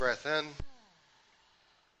Breath in,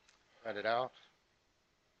 let it out,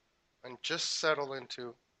 and just settle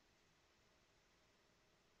into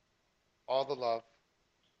all the love,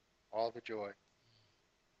 all the joy,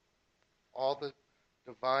 all the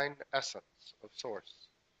divine essence of Source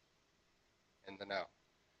in the now.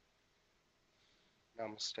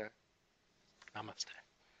 Namaste. Namaste.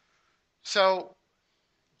 So,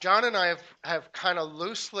 John and I have kind of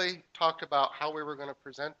loosely talked about how we were going to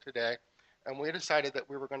present today, and we decided that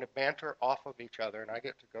we were going to banter off of each other, and I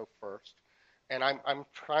get to go first. And I'm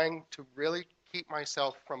trying to really keep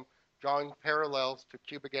myself from drawing parallels to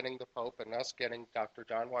Cuba getting the Pope and us getting Dr.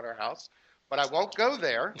 John Waterhouse, but I won't go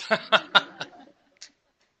there.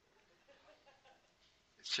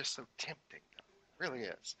 It's just so tempting. It really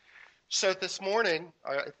is. So this morning,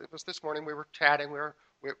 it was this morning, we were chatting.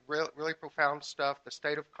 We really profound stuff, the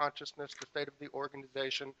state of consciousness, the state of the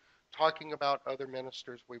organization, talking about other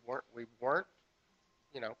ministers. We weren't,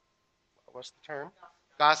 you know, what's the term?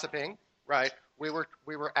 Gossiping, right? We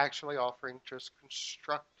were actually offering just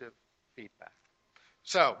constructive feedback.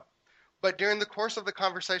 So, but during the course of the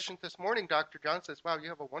conversation this morning, Dr. John says, "Wow, you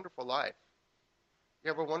have a wonderful life. You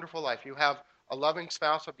have a wonderful life. You have a loving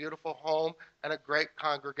spouse, a beautiful home, and a great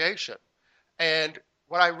congregation." And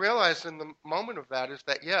what I realized in the moment of that is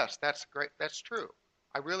that, yes, that's great. That's true.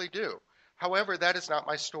 I really do. However, that is not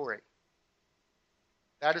my story.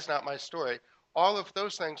 That is not my story. All of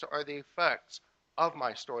those things are the effects of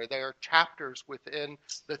my story. They are chapters within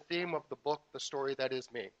the theme of the book, The Story That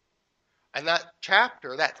Is Me. And that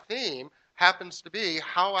chapter, that theme, happens to be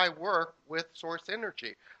how I work with source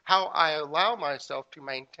energy, how I allow myself to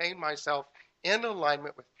maintain myself in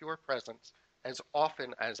alignment with pure presence as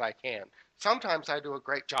often as I can. Sometimes I do a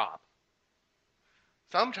great job.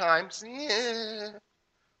 Sometimes,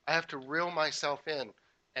 I have to reel myself in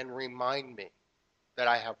and remind me that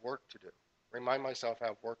I have work to do. Remind myself I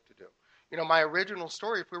have work to do. My original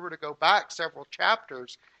story, if we were to go back several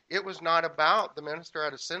chapters, it was not about the minister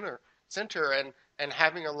at a center and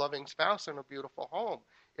having a loving spouse and a beautiful home.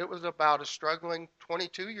 It was about a struggling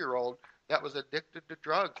 22-year-old that was addicted to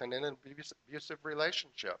drugs and in an abusive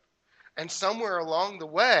relationship. And somewhere along the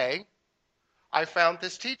way, I found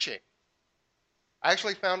this teaching. I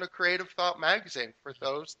actually found a Creative Thought magazine for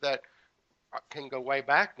those that can go way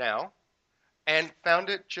back now, and found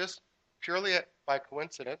it just purely by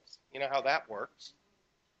coincidence. You know how that works.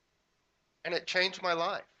 And it changed my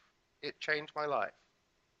life. It changed my life.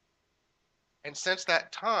 And since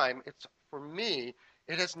that time, for me,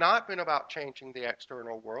 it has not been about changing the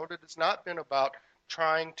external world. It has not been about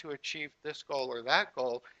trying to achieve this goal or that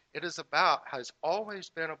goal. Has always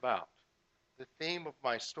been about the theme of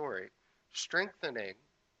my story, strengthening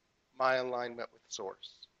my alignment with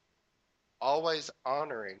Source. Always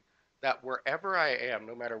honoring that wherever I am,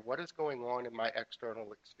 no matter what is going on in my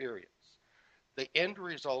external experience, the end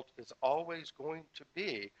result is always going to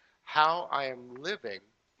be how I am living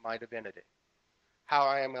my divinity, how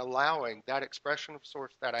I am allowing that expression of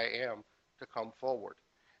Source that I am to come forward.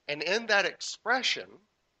 And in that expression,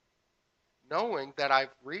 knowing that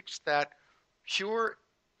I've reached that pure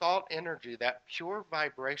thought energy, that pure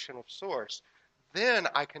vibration of Source, then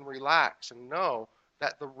I can relax and know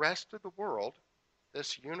that the rest of the world,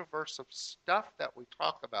 this universe of stuff that we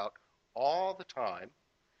talk about all the time,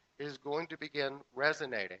 is going to begin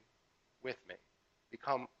resonating with me,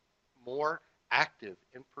 become more active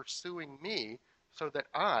in pursuing me so that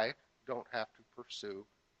I don't have to pursue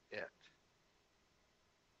it.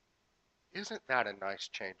 Isn't that a nice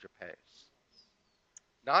change of pace?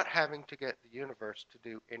 Not having to get the universe to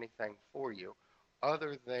do anything for you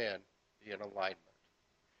other than be in alignment.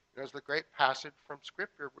 There's the great passage from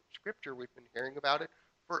Scripture, we've been hearing about it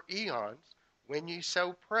for eons. When ye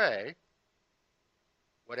so pray,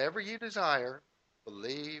 whatever you desire,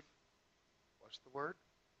 believe, what's the word?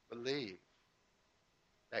 Believe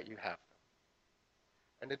that you have them.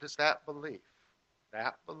 And it is that belief,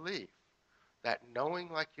 that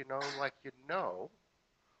knowing like you know,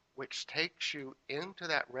 which takes you into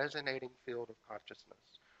that resonating field of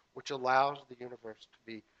consciousness, which allows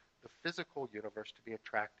the physical universe to be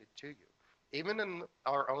attracted to you. Even in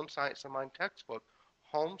our own Science of Mind textbook,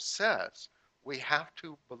 Holmes says we have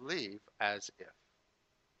to believe as if.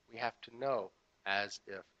 We have to know as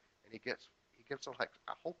if. And he gives like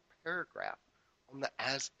a whole paragraph on the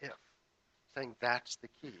as if, saying that's the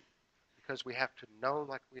key. Because we have to know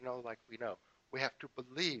like we know like we know. We have to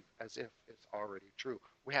believe as if it's already true.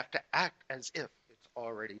 We have to act as if it's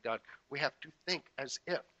already done. We have to think as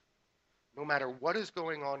if. No matter what is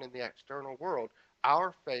going on in the external world,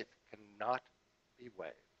 our faith cannot be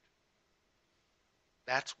waived.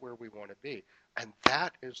 That's where we want to be. And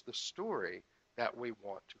that is the story that we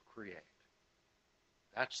want to create.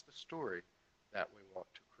 That's the story that we want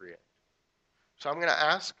to create. So I'm going to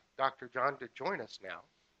ask Dr. John to join us now,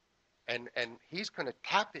 and he's going to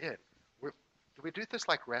tap in. Do we do this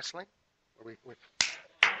like wrestling? We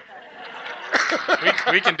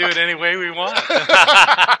can do it any way we want.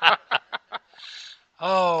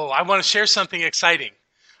 Oh, I want to share something exciting.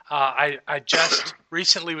 I just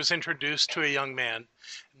recently was introduced to a young man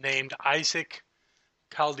named Isaac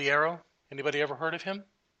Caldiero. Anybody ever heard of him?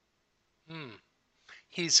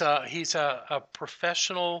 He's a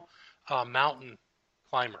professional mountain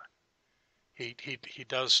climber. He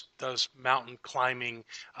does mountain climbing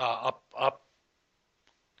up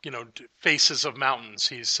faces of mountains.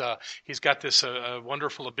 He's got this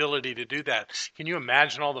wonderful ability to do that. Can you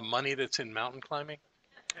imagine all the money that's in mountain climbing?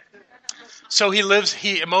 So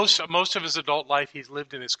most of his adult life he's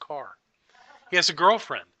lived in his car. He has a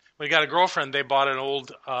girlfriend. When he got a girlfriend, they bought an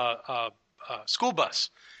old school bus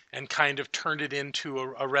and kind of turned it into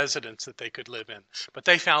a residence that they could live in. But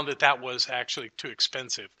they found that was actually too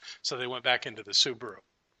expensive, so they went back into the Subaru.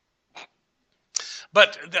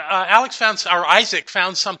 But Isaac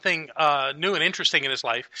found something new and interesting in his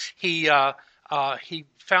life. He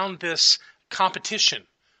found this competition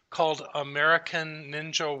called American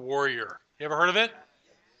Ninja Warrior. You ever heard of it?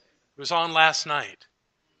 It was on last night.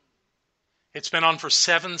 It's been on for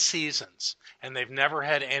 7 seasons, and they've never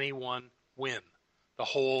had anyone win the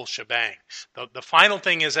whole shebang. The final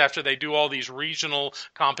thing is, after they do all these regional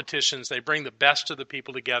competitions, they bring the best of the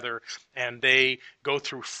people together, and they go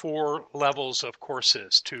through 4 levels of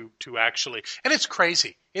courses to actually, and it's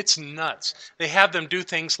crazy. It's nuts. They have them do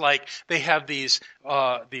things like they have these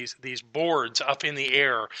boards up in the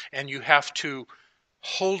air, and you have to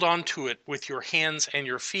hold on to it with your hands and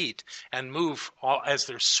your feet and move as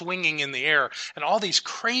they're swinging in the air, and all these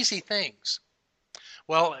crazy things.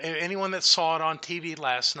 Well, anyone that saw it on TV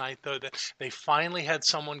last night, though, that they finally had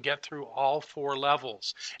someone get through all 4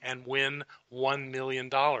 levels and win $1 million.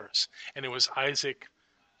 And it was Isaac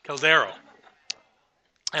Caldero.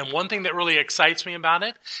 And one thing that really excites me about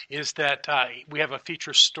it is that we have a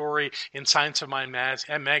feature story in Science of Mind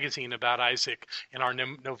magazine about Isaac in our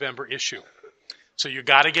November issue. So you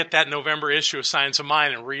got to get that November issue of Science of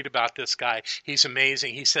Mind and read about this guy. He's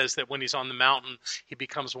amazing. He says that when he's on the mountain, he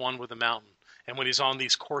becomes one with the mountain. And when he's on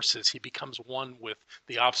these courses, he becomes one with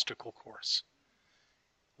the obstacle course.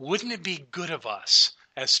 Wouldn't it be good of us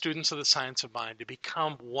as students of the Science of Mind to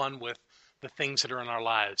become one with the things that are in our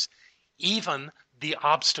lives, even the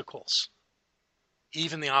obstacles?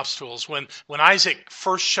 Even the obstacles. When Isaac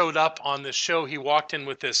first showed up on this show, he walked in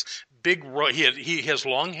with this big, he has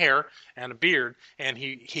long hair and a beard, and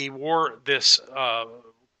he wore this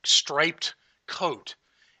striped coat,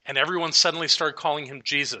 and everyone suddenly started calling him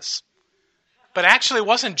Jesus. But actually, it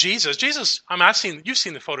wasn't Jesus. Jesus, you've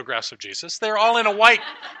seen the photographs of Jesus. They're all in a white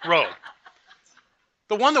robe.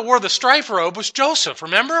 The one that wore the striped robe was Joseph,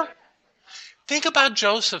 remember? Think about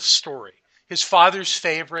Joseph's story. His father's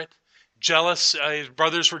favorite, jealous, his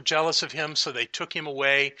brothers were jealous of him, so they took him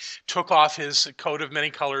away, took off his coat of many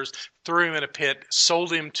colors, threw him in a pit,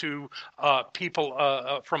 sold him to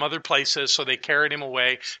people from other places, so they carried him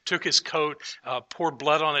away, took his coat, poured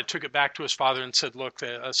blood on it, took it back to his father and said, look,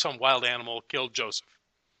 some wild animal killed Joseph.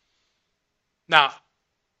 Now,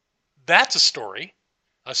 that's a story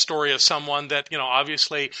of someone that,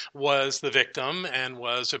 obviously was the victim and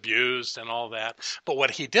was abused and all that. But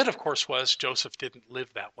what he did, of course, was Joseph didn't live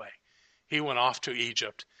that way. He went off to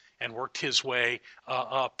Egypt and worked his way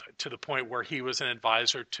up to the point where he was an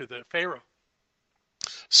advisor to the Pharaoh.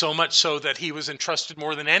 So much so that he was entrusted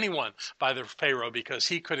more than anyone by the Pharaoh because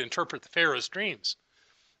he could interpret the Pharaoh's dreams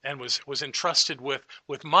and was entrusted with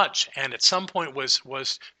much, and at some point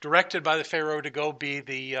was directed by the Pharaoh to go be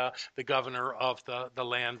the governor of the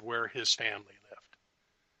land where his family lived.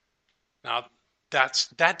 Now,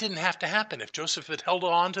 that didn't have to happen. If Joseph had held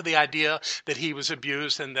on to the idea that he was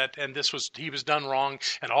abused and he was done wrong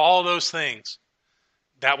and all those things,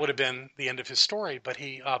 that would have been the end of his story, but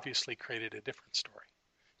he obviously created a different story.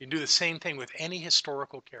 You can do the same thing with any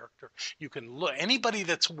historical character. You can look, anybody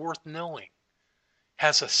that's worth knowing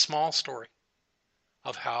has a small story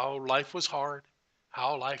of how life was hard,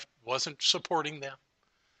 how life wasn't supporting them.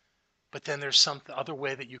 But then there's some other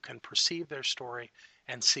way that you can perceive their story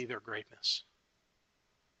and see their greatness.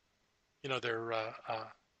 They're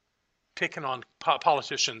picking on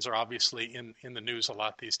politicians are obviously in the news a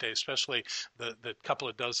lot these days, especially the couple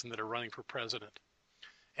of dozen that are running for president.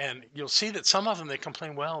 And you'll see that some of them, they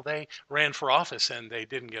complain, well, they ran for office and they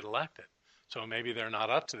didn't get elected. So maybe they're not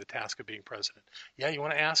up to the task of being president. Yeah, you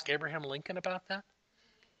want to ask Abraham Lincoln about that?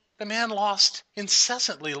 The man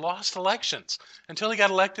incessantly lost elections until he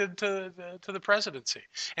got elected to the presidency.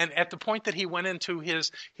 And at the point that he went into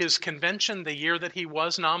his convention, the year that he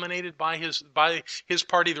was nominated by his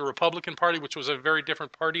party, the Republican Party, which was a very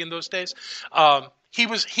different party in those days, he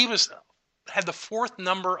had the fourth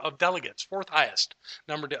number of delegates, fourth highest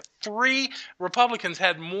number. 3 Republicans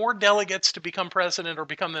had more delegates to become president or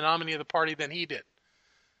become the nominee of the party than he did.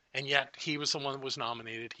 And yet he was the one that was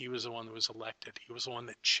nominated. He was the one that was elected. He was the one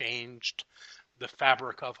that changed the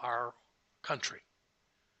fabric of our country.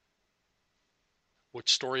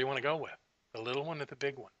 Which story you want to go with? The little one or the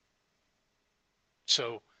big one?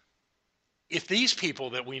 So if these people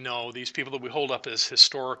that we know, these people that we hold up as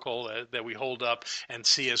historical, that we hold up and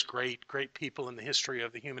see as great people in the history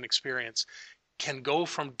of the human experience, can go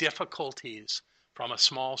from difficulties, from a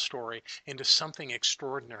small story, into something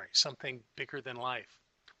extraordinary, something bigger than life,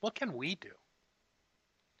 what can we do?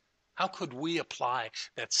 How could we apply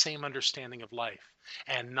that same understanding of life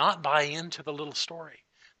and not buy into the little story,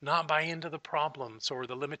 not buy into the problems or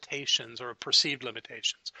the limitations or perceived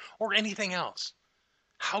limitations or anything else?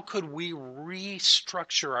 How could we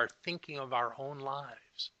restructure our thinking of our own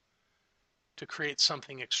lives to create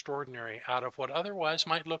something extraordinary out of what otherwise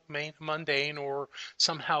might look mundane or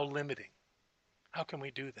somehow limiting? How can we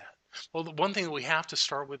do that? Well, the one thing that we have to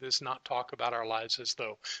start with is not talk about our lives as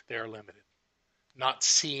though they are limited. Not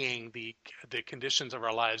seeing the conditions of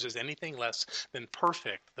our lives as anything less than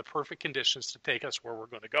perfect, the perfect conditions to take us where we're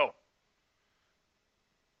going to go.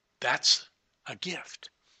 That's a gift.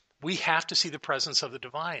 We have to see the presence of the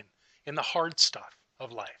divine in the hard stuff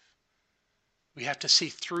of life. We have to see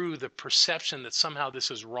through the perception that somehow this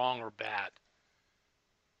is wrong or bad.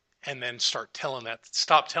 And then stop telling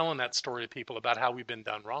that story to people about how we've been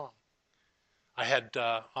done wrong.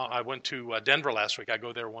 I went to Denver last week. I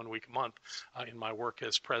go there 1 week a month in my work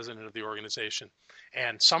as president of the organization.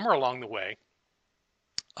 And somewhere along the way,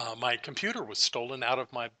 my computer was stolen out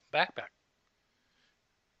of my backpack.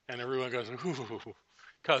 And everyone goes, ooh,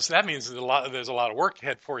 because that means there's a lot of work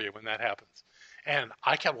ahead for you when that happens. And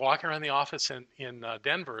I kept walking around the office in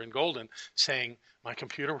Denver, in Golden, saying, my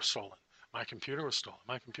computer was stolen. My computer was stolen.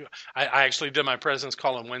 My computer. I actually did my president's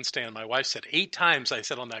call on Wednesday, and my wife said 8 times I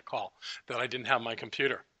said on that call that I didn't have my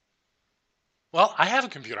computer. Well, I have a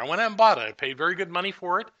computer. I went out and bought it. I paid very good money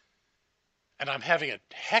for it, and I'm having a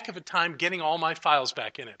heck of a time getting all my files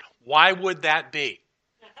back in it. Why would that be?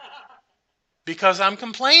 Because I'm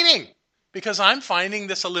complaining. Because I'm finding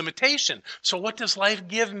this a limitation. So what does life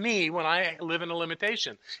give me when I live in a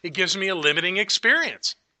limitation? It gives me a limiting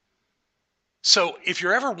experience. So if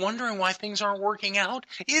you're ever wondering why things aren't working out,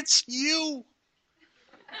 it's you.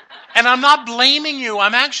 And I'm not blaming you.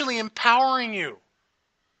 I'm actually empowering you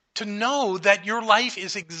to know that your life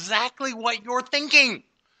is exactly what you're thinking.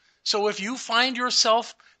 So if you find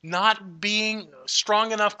yourself not being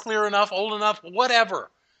strong enough, clear enough, old enough,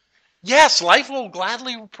 whatever, yes, life will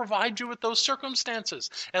gladly provide you with those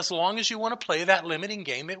circumstances. As long as you want to play that limiting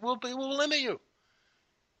game, it will limit you.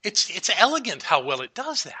 It's elegant how well it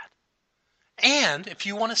does that. And if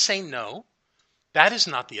you want to say no, that is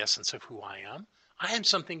not the essence of who I am. I am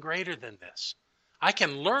something greater than this. I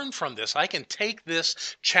can learn from this. I can take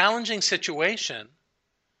this challenging situation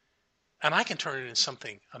and I can turn it into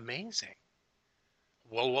something amazing.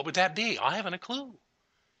 Well, what would that be? I haven't a clue.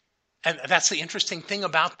 And that's the interesting thing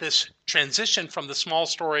about this transition from the small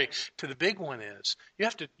story to the big one is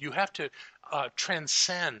you have to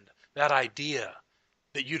transcend that idea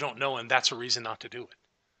that you don't know and that's a reason not to do it.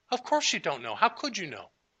 Of course you don't know. How could you know?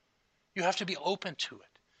 You have to be open to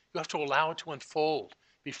it. You have to allow it to unfold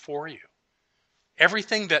before you.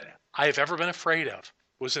 Everything that I have ever been afraid of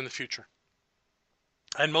was in the future.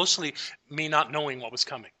 And mostly me not knowing what was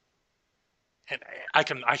coming. And I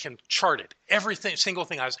can chart it. Single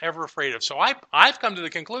thing I was ever afraid of. So I've come to the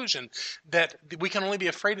conclusion that we can only be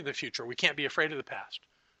afraid of the future. We can't be afraid of the past.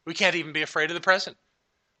 We can't even be afraid of the present.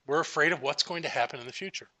 We're afraid of what's going to happen in the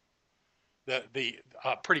future. The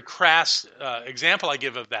pretty crass example I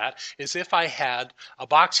give of that is if I had a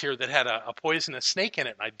box here that had a poisonous snake in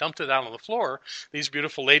it and I dumped it out on the floor, these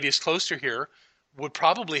beautiful ladies close to here would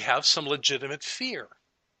probably have some legitimate fear.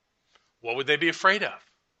 What would they be afraid of?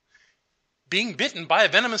 Being bitten by a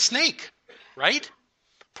venomous snake, right?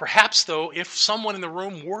 Perhaps, though, if someone in the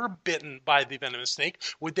room were bitten by the venomous snake,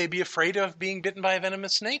 would they be afraid of being bitten by a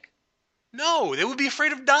venomous snake? No, they would be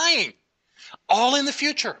afraid of dying. All in the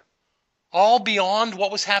future. All beyond what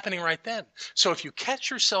was happening right then. So if you catch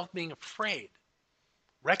yourself being afraid,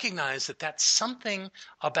 recognize that that's something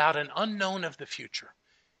about an unknown of the future.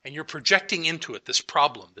 And you're projecting into it this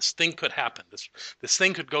problem. This thing could happen. This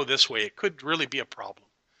thing could go this way. It could really be a problem.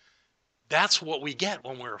 That's what we get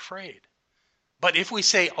when we're afraid. But if we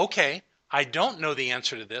say, okay, I don't know the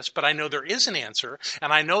answer to this, but I know there is an answer,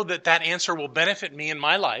 and I know that that answer will benefit me in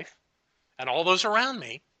my life and all those around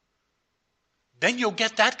me, then you'll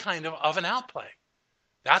get that kind of an outplay.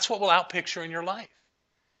 That's what will outpicture in your life.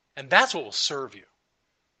 And that's what will serve you.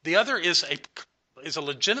 The other is a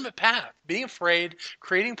legitimate path. Being afraid,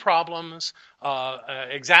 creating problems,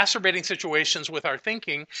 exacerbating situations with our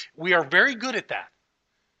thinking. We are very good at that.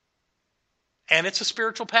 And it's a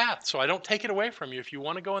spiritual path, so I don't take it away from you if you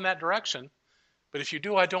want to go in that direction. But if you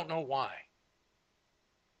do, I don't know why.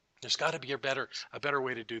 There's got to be a better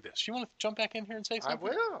way to do this. You want to jump back in here and say something?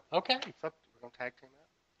 I will. Okay. We're going to tag team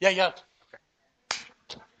that? Yeah.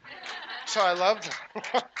 Okay. So I love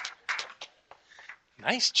that.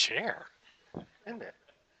 Nice chair. Isn't it?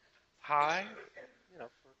 High, for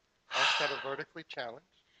us that are vertically challenged.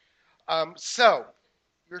 So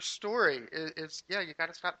your story is you got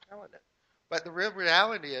to stop telling it. But the real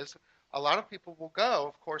reality is a lot of people will go,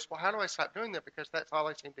 of course, well, how do I stop doing that? Because that's all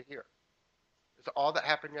I seem to hear. It's all that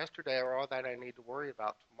happened yesterday or all that I need to worry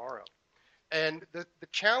about tomorrow. And the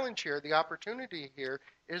challenge here, the opportunity here,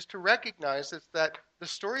 is to recognize is that the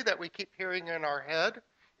story that we keep hearing in our head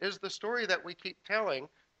is the story that we keep telling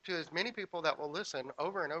to as many people that will listen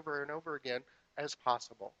over and over and over again as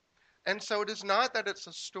possible. And so it is not that it's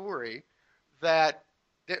a story that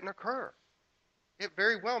didn't occur. It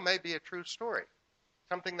very well may be a true story,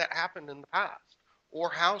 something that happened in the past,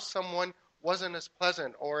 or how someone wasn't as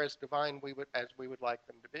pleasant or as divine as we would like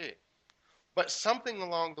them to be. But something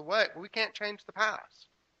along the way, we can't change the past.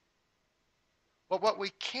 But what we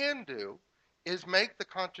can do is make the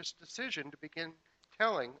conscious decision to begin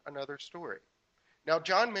telling another story. Now,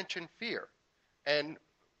 John mentioned fear. And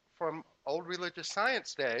from old religious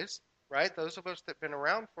science days, right, those of us that have been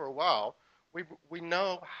around for a while, we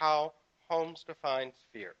know how Holmes defines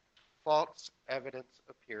fear. False evidence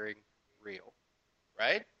appearing real,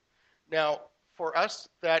 right? Now, for us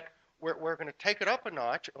that we're going to take it up a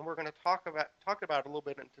notch, and we're going to talk about it a little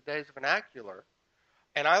bit in today's vernacular.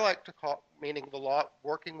 And I like to call, meaning the law,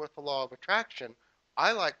 working with the law of attraction,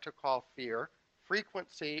 I like to call fear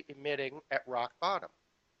frequency emitting at rock bottom.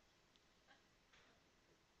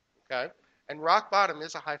 Okay? And rock bottom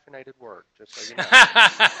is a hyphenated word, just so you know.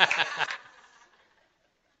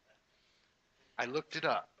 I looked it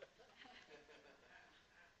up.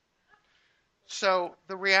 So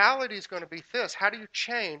the reality is going to be this. How do you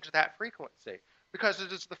change that frequency? Because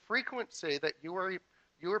it is the frequency that you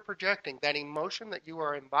are projecting, that emotion that you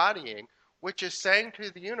are embodying, which is saying to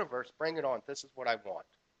the universe, bring it on. This is what I want.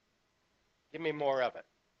 Give me more of it.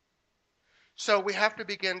 So we have to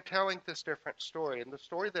begin telling this different story. And the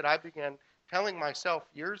story that I began telling myself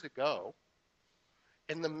years ago,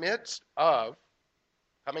 in the midst of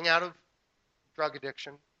coming out of drug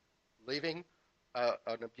addiction, leaving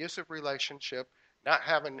an abusive relationship, not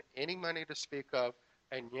having any money to speak of,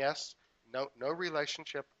 and yes, no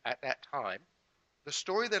relationship at that time. The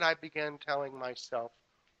story that I began telling myself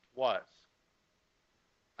was,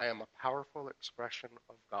 I am a powerful expression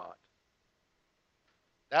of God.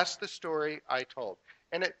 That's the story I told.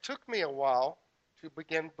 And it took me a while to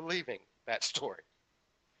begin believing that story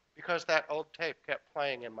because that old tape kept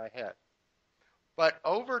playing in my head. But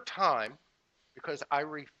over time, because I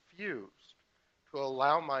refused to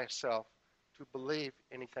allow myself to believe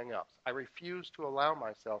anything else. I refused to allow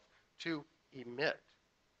myself to emit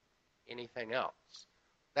anything else.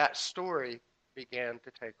 That story began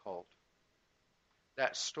to take hold.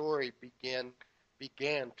 That story began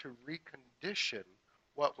to recondition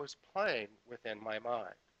what was playing within my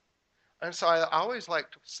mind. And so I always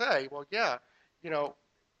like to say, well, yeah,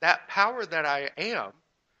 that power that I am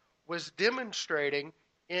was demonstrating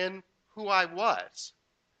in who I was.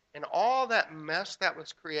 And all that mess that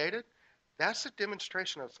was created, that's a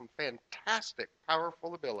demonstration of some fantastic,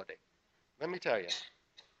 powerful ability. Let me tell you,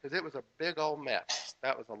 because it was a big old mess.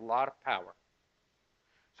 That was a lot of power.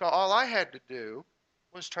 So all I had to do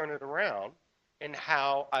was turn it around in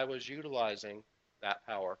how I was utilizing that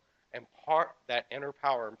power. And that inner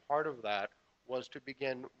power, and part of that was to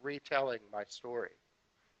begin retelling my story.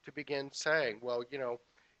 To begin saying, well,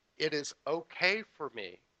 it is okay for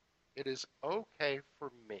me. It is okay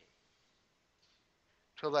for me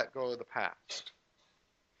to let go of the past.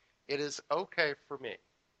 It is okay for me.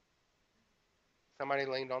 Somebody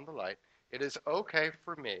leaned on the light. It is okay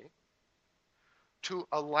for me to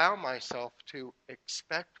allow myself to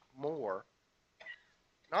expect more,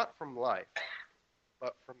 not from life,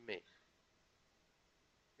 but from me.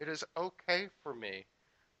 It is okay for me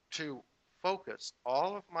to focus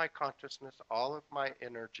all of my consciousness, all of my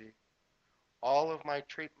energy, all of my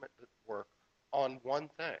treatment work on one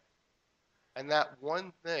thing. And that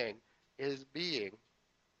one thing is being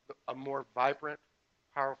a more vibrant,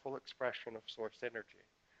 powerful expression of source energy.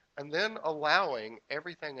 And then allowing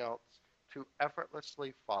everything else to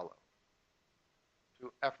effortlessly follow.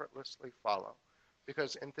 To effortlessly follow.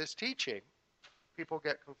 Because in this teaching, people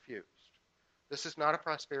get confused. This is not a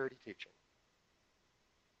prosperity teaching.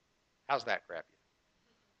 How's that grab you?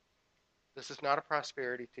 This is not a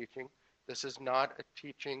prosperity teaching. This is not a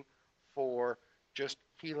teaching for just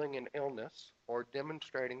healing an illness or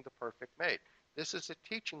demonstrating the perfect mate. This is a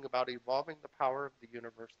teaching about evolving the power of the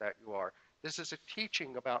universe that you are. This is a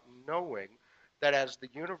teaching about knowing that as the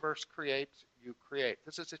universe creates, you create.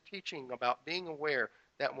 This is a teaching about being aware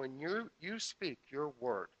that when you speak your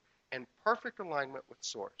word in perfect alignment with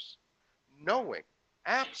source, knowing,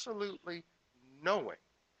 absolutely knowing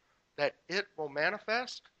that it will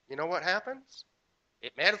manifest, you know what happens?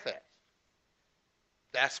 It manifests.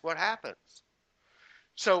 That's what happens.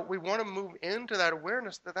 So we want to move into that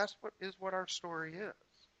awareness that that's what our story is.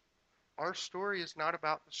 Our story is not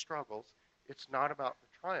about the struggles. It's not about the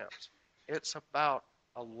triumphs. It's about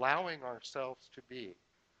allowing ourselves to be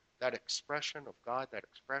that expression of God, that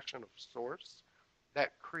expression of source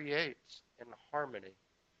that creates in harmony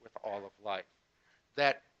with all of life,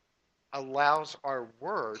 that allows our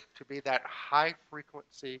word to be that high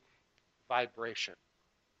frequency vibration.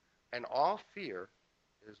 And all fear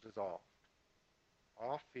is dissolved.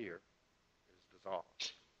 All fear is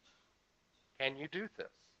dissolved. Can you do this?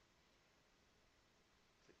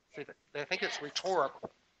 See, I think it's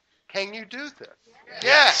rhetorical. Can you do this?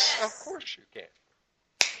 Yes, of course you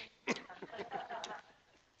can.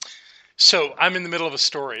 So I'm in the middle of a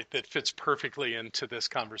story that fits perfectly into this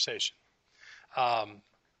conversation.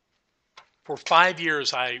 For 5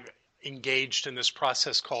 years, I engaged in this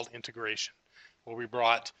process called integration, where we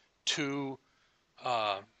brought two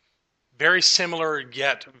very similar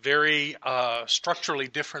yet very structurally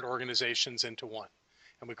different organizations into one.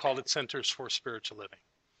 And we called it Centers for Spiritual Living.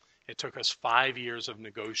 It took us 5 years of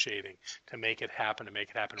negotiating to make it happen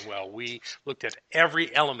well. We looked at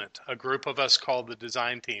every element. A group of us called the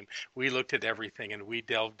design team. We looked at everything and we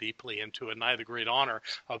delved deeply into it. And I had the great honor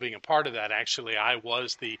of being a part of that. Actually, I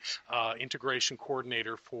was the integration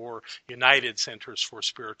coordinator for United Centers for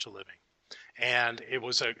Spiritual Living. And it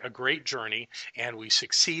was a great journey, and we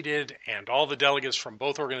succeeded, and all the delegates from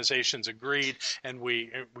both organizations agreed, and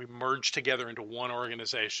we merged together into one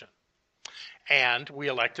organization. And we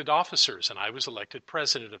elected officers, and I was elected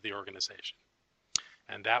president of the organization.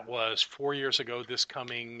 And that was 4 years ago this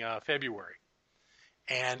coming February.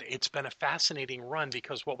 And it's been a fascinating run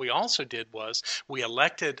because what we also did was we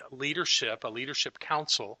elected a leadership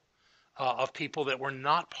council of people that were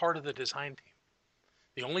not part of the design team.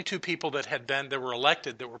 The only two people that were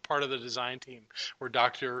elected that were part of the design team were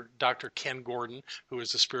Dr. Ken Gordon, who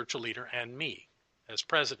is the spiritual leader, and me as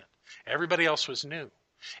president. Everybody else was new.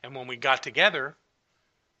 And when we got together,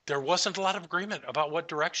 there wasn't a lot of agreement about what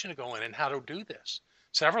direction to go in and how to do this.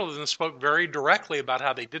 Several of them spoke very directly about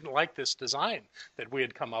how they didn't like this design that we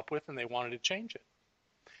had come up with and they wanted to change it.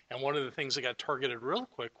 And one of the things that got targeted real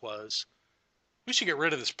quick was, we should get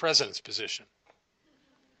rid of this president's position.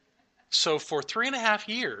 So for 3.5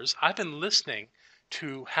 years, I've been listening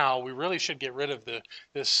to how we really should get rid of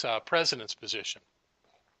this president's position.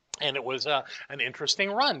 And it was an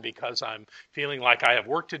interesting run because I'm feeling like I have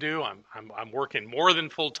work to do. I'm working more than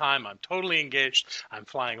full time. I'm totally engaged. I'm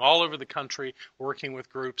flying all over the country, working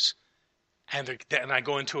with groups. And I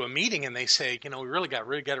go into a meeting and they say, we really got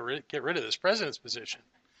to get rid of this president's position.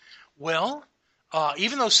 Well,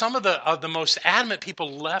 even though some of the most adamant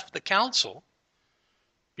people left the council,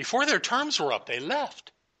 before their terms were up, they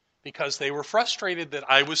left because they were frustrated that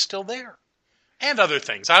I was still there. And other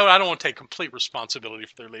things. I don't want to take complete responsibility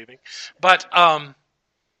for their leaving. But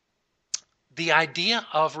the idea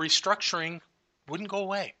of restructuring wouldn't go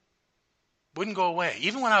away.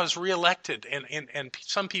 Even when I was reelected, and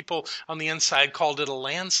some people on the inside called it a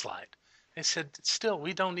landslide, they said, still,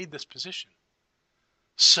 we don't need this position.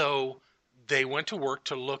 So they went to work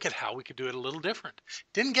to look at how we could do it a little different.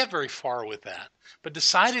 Didn't get very far with that, but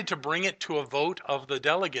decided to bring it to a vote of the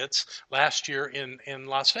delegates last year in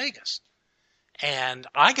Las Vegas. And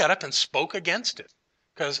I got up and spoke against it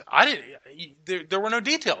because there were no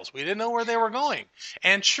details. We didn't know where they were going.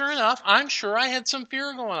 And sure enough, I'm sure I had some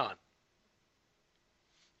fear going on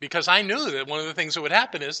because I knew that one of the things that would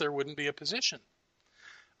happen is there wouldn't be a position.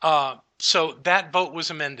 So that vote was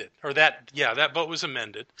amended, that vote was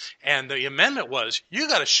amended. And the amendment was, you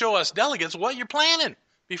got to show us delegates what you're planning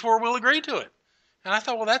before we'll agree to it. And I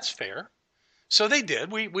thought, well, that's fair. So they did.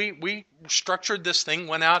 We structured this thing,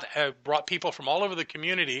 went out, brought people from all over the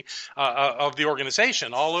community of the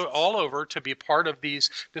organization, all over to be part of these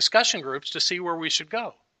discussion groups to see where we should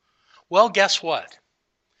go. Well, guess what?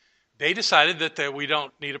 They decided that we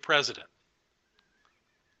don't need a president.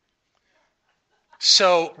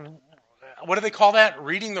 So what do they call that?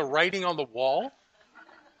 Reading the writing on the wall?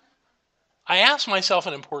 I asked myself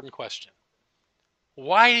an important question.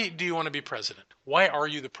 Why do you want to be president? Why are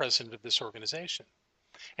you the president of this organization?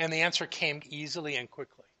 And the answer came easily and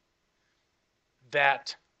quickly.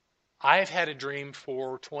 That I've had a dream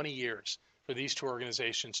for 20 years for these two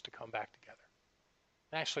organizations to come back together.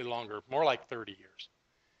 Actually longer, more like 30 years.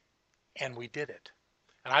 And we did it.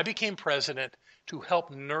 And I became president to help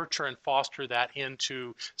nurture and foster that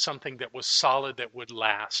into something that was solid, that would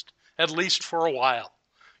last, at least for a while,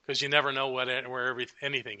 because you never know where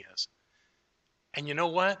anything is. And you know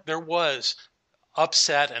what? There was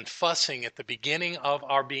upset and fussing at the beginning of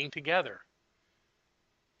our being together,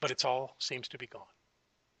 but it's all seems to be gone.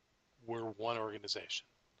 We're one organization.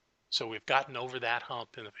 So we've gotten over that hump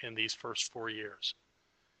in these first 4 years.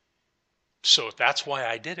 So if that's why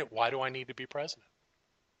I did it, why do I need to be president?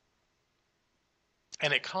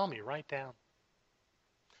 And it calmed me right down.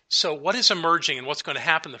 So what is emerging and what's going to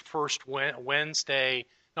happen the first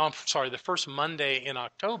Monday in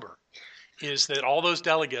October is that all those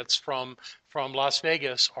delegates from Las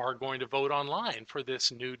Vegas are going to vote online for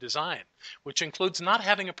this new design, which includes not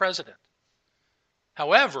having a president.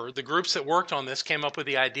 However, the groups that worked on this came up with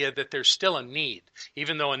the idea that there's still a need.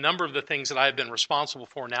 Even though a number of the things that I've been responsible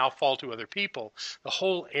for now fall to other people, the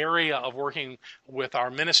whole area of working with our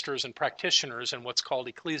ministers and practitioners and what's called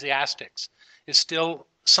ecclesiastics is still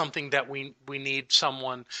something that we need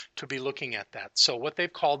someone to be looking at that. So what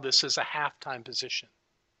they've called this is a half-time position.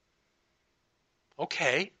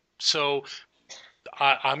 Okay, so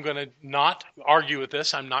I'm going to not argue with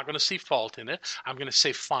this. I'm not going to see fault in it. I'm going to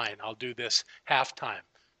say, fine, I'll do this half-time.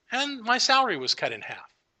 And my salary was cut in half.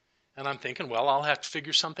 And I'm thinking, well, I'll have to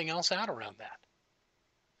figure something else out around that.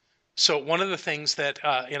 So one of the things that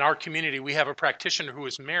in our community, we have a practitioner who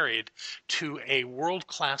is married to a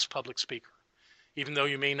world-class public speaker. Even though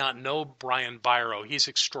you may not know Brian Biro, he's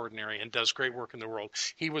extraordinary and does great work in the world.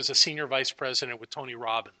 He was a senior vice president with Tony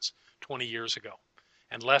Robbins 20 years ago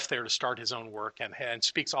and left there to start his own work and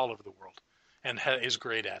speaks all over the world and is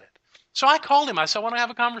great at it. So I called him. I said, I want to have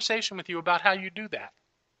a conversation with you about how you do that.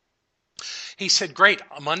 He said, great.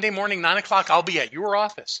 Monday morning, 9 o'clock, I'll be at your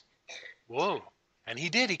office. Whoa. And he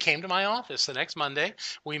did. He came to my office the next Monday.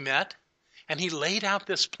 We met, and he laid out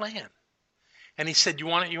this plan. And he said, you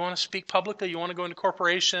want to speak publicly? You want to go into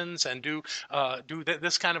corporations and do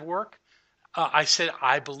this kind of work? I said,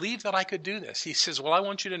 I believe that I could do this. He says, well, I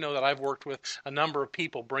want you to know that I've worked with a number of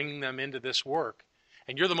people bringing them into this work,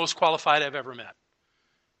 and you're the most qualified I've ever met.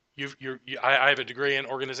 I have a degree in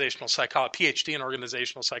organizational psychology, PhD in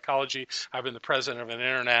organizational psychology. I've been the president of an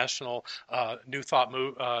international New Thought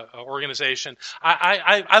organization.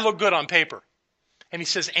 I look good on paper. And he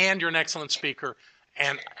says, and you're an excellent speaker,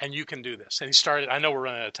 and you can do this. And he started, I know we're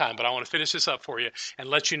running out of time, but I want to finish this up for you and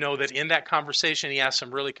let you know that in that conversation, he asked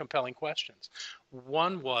some really compelling questions.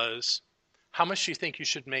 One was, how much do you think you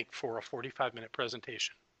should make for a 45-minute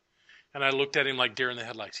presentation? And I looked at him like deer in the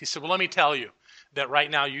headlights. He said, well, let me tell you that right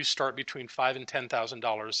now you start between $5,000 and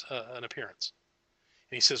 $10,000 an appearance.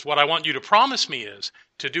 And he says, what I want you to promise me is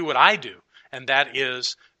to do what I do, and that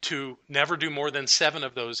is to never do more than 7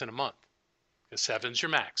 of those in a month, because 7's your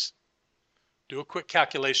max. Do a quick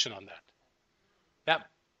calculation on that. That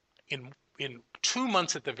in 2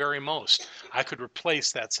 months at the very most, I could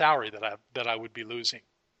replace that salary that I would be losing.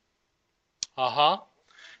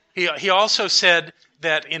 He also said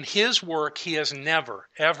that in his work, he has never,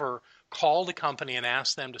 ever called a company and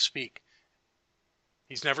asked them to speak.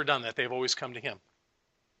 He's never done that. They've always come to him.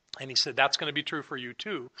 And he said, that's going to be true for you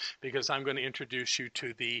too, because I'm going to introduce you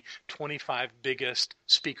to the 25 biggest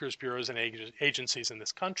speakers, bureaus, and agencies in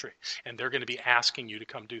this country. And they're going to be asking you to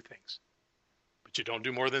come do things. But you don't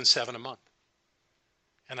do more than 7 a month.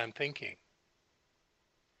 And I'm thinking,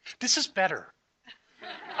 this is better.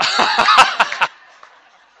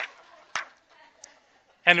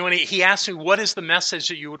 And when he asked me, what is the message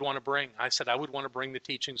that you would want to bring? I said, I would want to bring the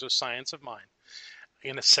teachings of science of mind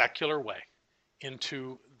in a secular way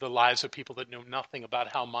into the lives of people that know nothing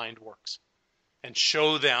about how mind works, and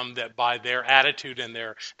show them that by their attitude and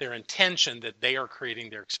their intention that they are creating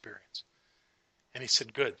their experience. And he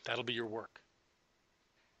said, good, that'll be your work.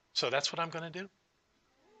 So that's what I'm going to do.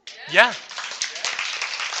 Yeah.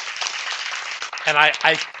 And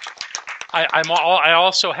I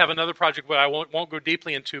also have another project that I won't go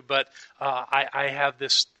deeply into, but I have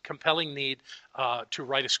this compelling need to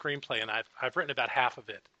write a screenplay, and I've written about half of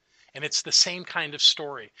it. And it's the same kind of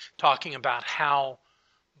story, talking about how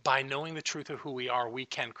by knowing the truth of who we are, we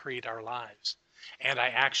can create our lives. And I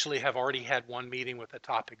actually have already had one meeting with a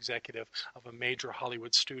top executive of a major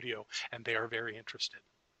Hollywood studio, and they are very interested.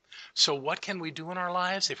 So what can we do in our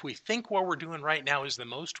lives? If we think what we're doing right now is the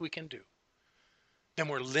most we can do, then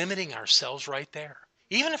we're limiting ourselves right there.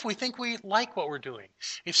 Even if we think we like what we're doing.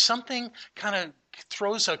 If something kind of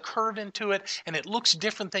throws a curve into it and it looks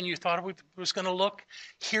different than you thought it was going to look,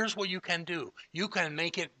 here's what you can do. You can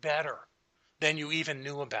make it better than you even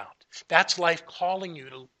knew about. That's life calling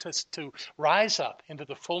you to rise up into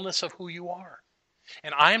the fullness of who you are.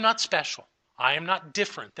 And I am not special. I am not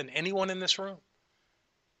different than anyone in this room.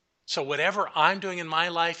 So whatever I'm doing in my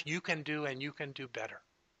life, you can do, and you can do better.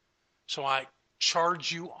 So I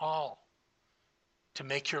charge you all to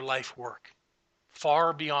make your life work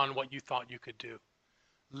far beyond what you thought you could do.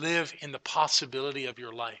 Live in the possibility of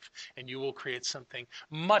your life, and you will create something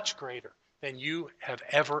much greater than you have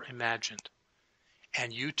ever imagined.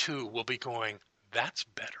 And you too will be going, that's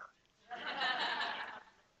better.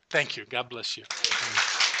 Thank you. God bless you.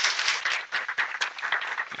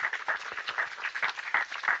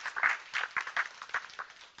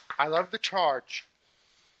 I love the charge.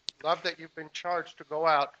 Love that you've been charged to go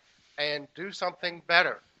out and do something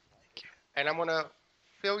better. And I'm going to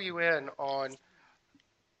fill you in on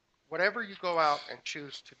whatever you go out and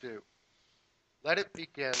choose to do. Let it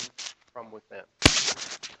begin from within.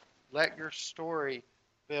 Let your story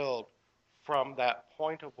build from that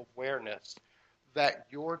point of awareness that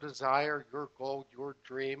your desire, your goal, your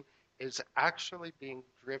dream is actually being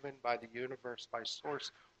driven by the universe, by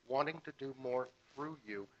Source, wanting to do more through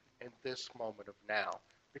you in this moment of now.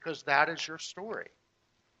 Because that is your story.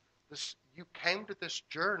 You came to this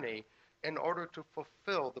journey in order to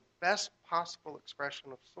fulfill the best possible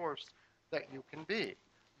expression of Source that you can be.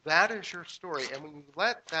 That is your story. And when you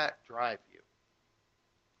let that drive you,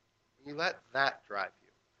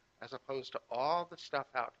 as opposed to all the stuff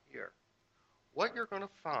out here, what you're going to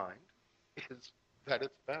find is that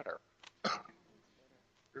it's better.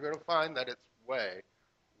 You're going to find that it's way,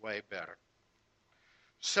 way better.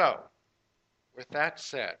 So, with that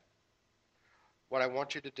said, what I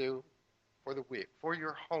want you to do for the week, for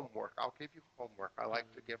your homework, I'll give you homework. I like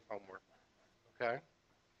to give homework, okay?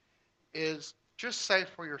 Is just say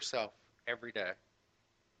for yourself every day,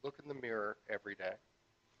 look in the mirror every day,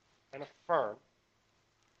 and affirm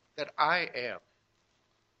that I am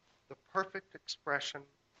the perfect expression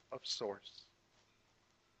of Source,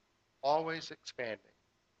 always expanding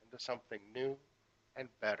into something new and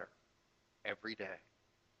better every day.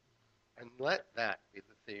 And let that be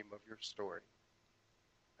the theme of your story.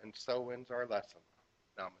 And so ends our lesson.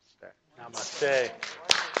 Namaste. Namaste.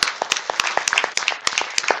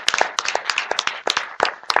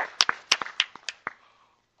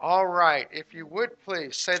 All right. If you would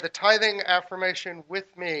please say the tithing affirmation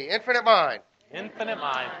with me. Infinite mind. Infinite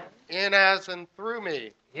mind. In, as, and through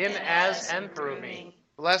me. In, as, and through me.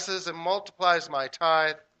 Blesses and multiplies my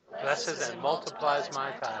tithe. Blesses and multiplies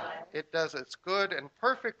my tithe. It does its good and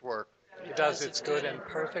perfect work. It does its good and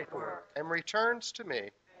perfect work. And returns to me.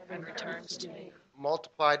 And returns to me.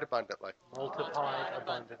 Multiplied abundantly. Multiplied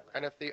abundantly. And if the